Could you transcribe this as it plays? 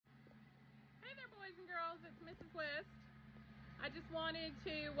Mrs. West. I just wanted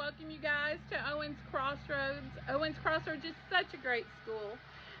to welcome you guys to Owens Crossroads. Owens Crossroads is such a great school.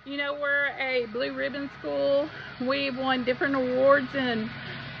 You know, we're a blue ribbon school. We've won different awards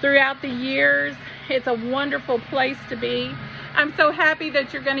throughout the years. It's a wonderful place to be. I'm so happy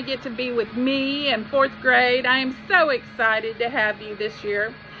that you're going to get to be with me in 4th grade. I am so excited to have you this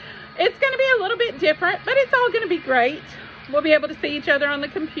year. It's going to be a little bit different, but it's all going to be great. We'll be able to see each other on the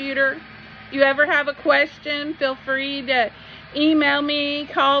computer. You ever have a question, feel free to email me,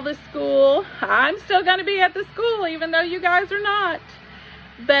 call the school. I'm still going to be at the school even though you guys are not.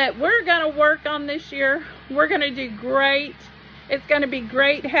 But we're going to work on this year. We're going to do great. It's going to be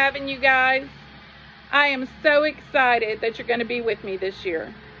great having you guys. I am so excited that you're going to be with me this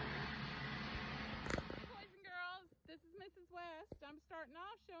year. Boys and girls, this is Mrs. West. I'm starting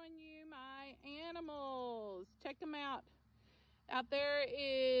off showing you my animals. Check them out. Out there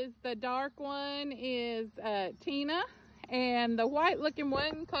is the dark one is Tina, and the white looking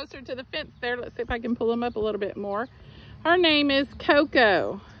one closer to the fence there, let's see if I can pull them up a little bit more. Her name is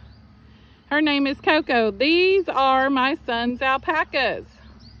Coco. Her name is Coco. These are my son's alpacas.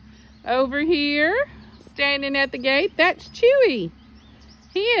 Over here, standing at the gate, that's Chewy.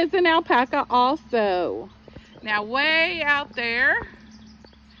 He is an alpaca also. Now way out there,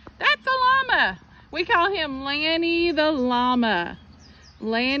 that's a llama. We call him Lanny the llama.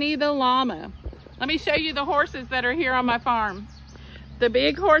 Lanny the llama. Let me show you the horses that are here on my farm. The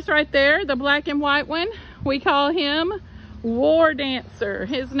big horse right there, the black and white one, we call him War Dancer.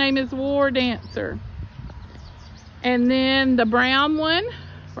 His name is War Dancer. And then the brown one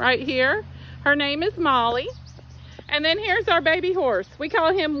right here, her name is Molly. And then here's our baby horse. We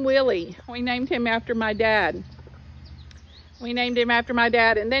call him Willie. We named him after my dad. We named him after my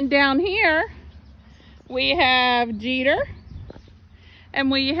dad. And then down here, we have Jeter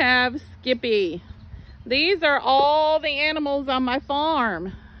and we have Skippy. These are all the animals on my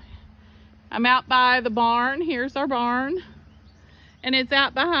farm. I'm out by the barn. Here's our barn. And it's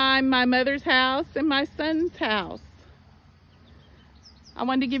out behind my mother's house and my son's house. I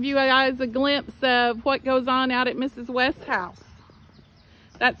wanted to give you guys a glimpse of what goes on out at Mrs. West's house.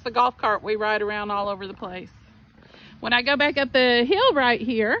 That's the golf cart we ride around all over the place. When I go back up the hill right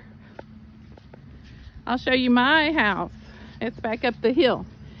here, I'll show you my house. It's back up the hill.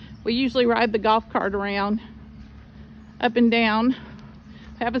 We usually ride the golf cart around, up and down.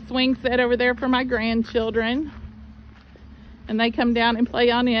 I have a swing set over there for my grandchildren, and they come down and play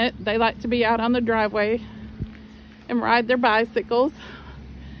on it. They like to be out on the driveway and ride their bicycles.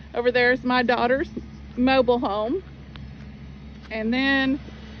 Over there is my daughter's mobile home. And then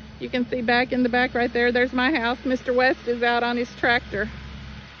you can see back in the back right there, there's my house. Mr. West is out on his tractor.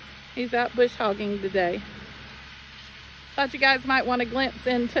 He's out bush hogging today. Thought you guys might want a glimpse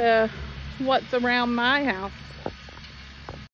into what's around my house.